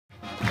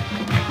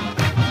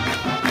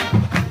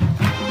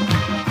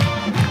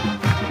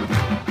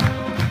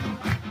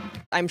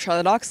I'm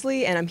Charlotte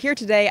Oxley, and I'm here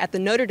today at the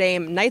Notre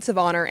Dame Knights of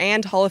Honor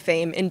and Hall of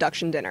Fame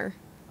induction dinner.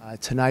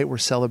 Tonight we're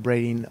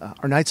celebrating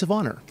our Knights of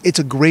Honor. It's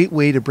a great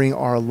way to bring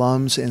our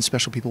alums and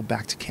special people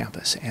back to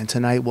campus. And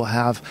tonight we'll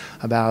have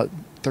about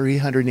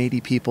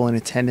 380 people in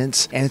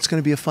attendance, and it's going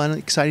to be a fun,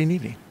 exciting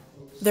evening.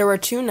 There were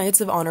 2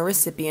 Knights of Honor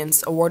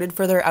recipients awarded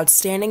for their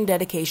outstanding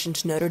dedication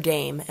to Notre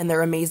Dame and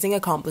their amazing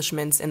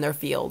accomplishments in their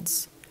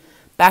fields.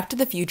 Back to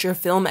the Future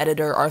film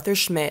editor Arthur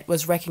Schmidt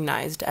was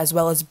recognized, as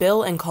well as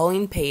Bill and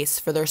Colleen Pace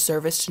for their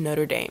service to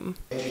Notre Dame.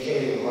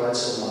 Educating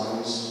hearts and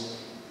minds,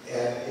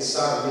 and it's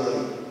not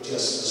really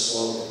just a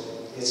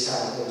slogan, it's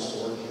how it goes to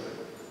work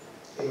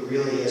here. It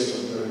really is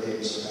what Notre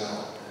Dame is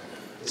about.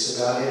 It's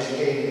about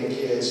educating the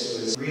kids,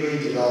 but it's really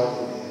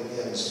developing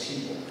them as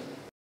people.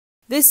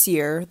 This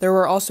year, there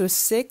were also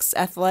 6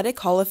 Athletic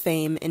Hall of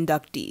Fame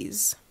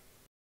inductees.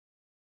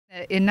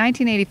 In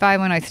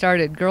 1985, when I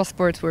started, girl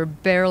sports were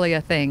barely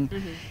a thing.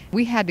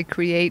 We had to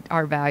create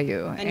our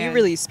value. And you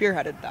really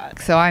spearheaded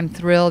that. So I'm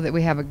thrilled that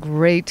we have a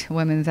great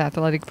women's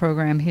athletic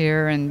program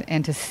here,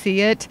 and to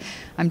see it,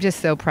 I'm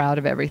just so proud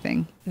of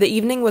everything. The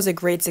evening was a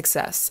great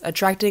success,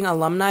 attracting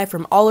alumni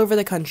from all over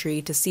the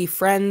country to see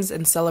friends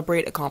and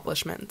celebrate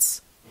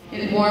accomplishments.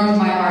 It warms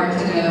my heart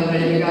to know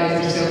that you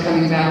guys are still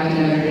coming back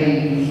to Notre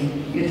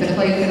Dame. It's a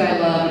place that I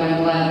love, and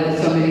I'm glad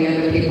that so many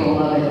other people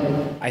love it.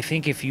 I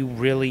think if you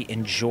really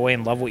enjoy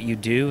and love what you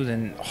do,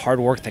 then hard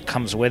work that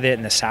comes with it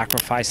and the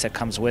sacrifice that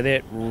comes with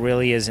it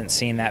really isn't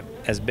seen that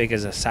as big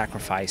as a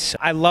sacrifice.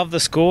 I love the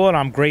school, and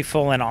I'm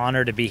grateful and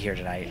honored to be here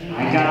tonight.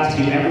 I got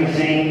to do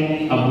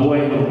everything a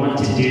boy would want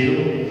to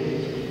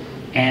do,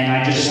 and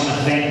I just want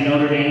to thank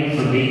Notre Dame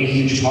for being a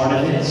huge part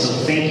of it. So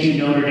thank you,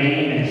 Notre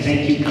Dame, and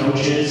thank you,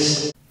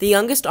 coaches. The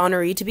youngest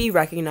honoree to be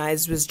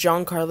recognized was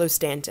Giancarlo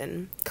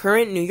Stanton,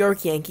 current New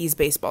York Yankees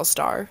baseball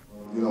star.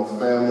 You know,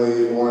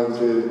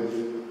 family-oriented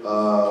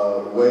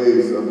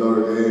ways of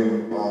Notre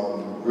Dame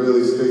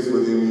really sticks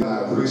with me.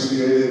 I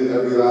appreciated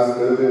every last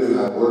bit of it, and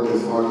I worked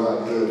as hard as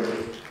I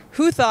could.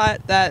 Who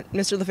thought that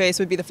Mr. LaFace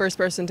would be the first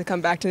person to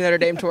come back to Notre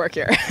Dame to work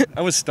here?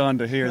 I was stunned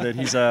to hear that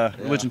he's a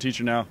religion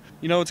teacher now.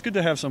 You know, it's good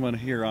to have someone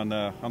here on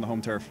the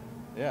home turf.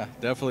 Yeah,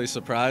 definitely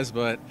surprised,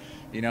 but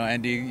you know,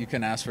 Andy, you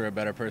couldn't ask for a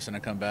better person to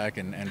come back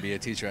and be a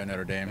teacher at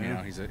Notre Dame. You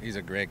know, he's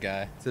a great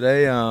guy.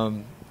 Today,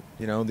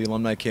 you know, the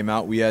alumni came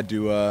out. We had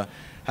to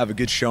have a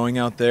good showing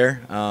out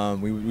there.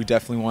 We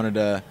definitely wanted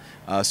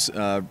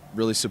to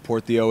really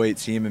support the 08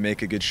 team and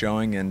make a good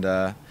showing. And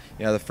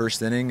yeah, the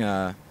first inning,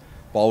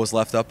 ball was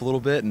left up a little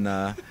bit,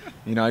 and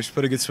you know, I just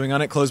put a good swing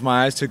on it, closed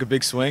my eyes, took a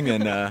big swing,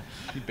 and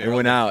it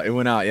went out. It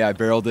went out. Yeah, I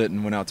barreled it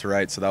and went out to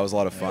right, so that was a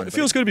lot of fun. It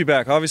feels good to be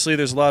back. Obviously,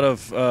 there's a lot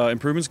of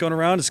improvements going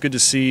around. It's good to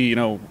see, you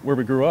know, where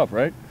we grew up,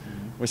 right?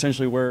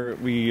 Essentially, where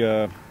we,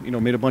 you know,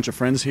 made a bunch of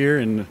friends here,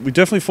 and we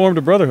definitely formed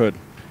a brotherhood.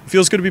 It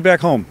feels good to be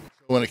back home.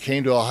 When it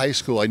came to a high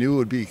school, I knew it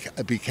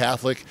would be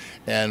Catholic,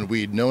 and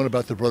we'd known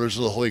about the Brothers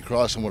of the Holy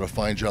Cross and what a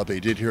fine job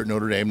they did here at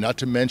Notre Dame, not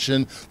to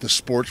mention the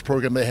sports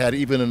program they had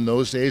even in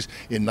those days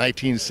in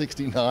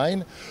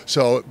 1969.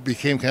 So it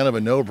became kind of a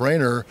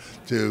no-brainer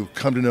to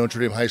come to Notre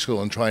Dame High School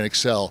and try and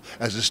excel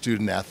as a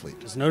student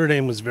athlete. Notre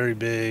Dame was very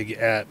big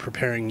at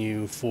preparing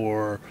you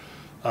for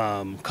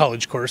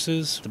college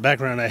courses. The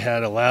background I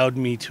had allowed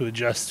me to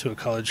adjust to a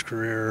college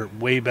career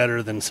way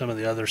better than some of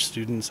the other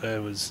students I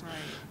was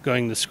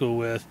going to school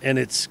with. And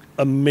it's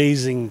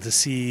amazing to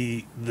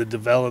see the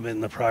development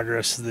and the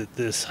progress that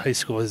this high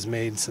school has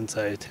made since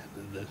I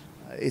attended this.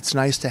 It's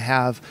nice to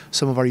have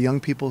some of our young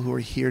people who are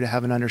here to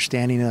have an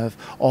understanding of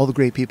all the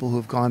great people who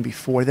have gone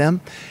before them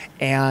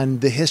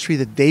and the history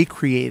that they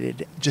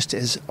created, just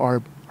as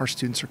our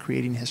students are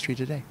creating history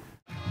today.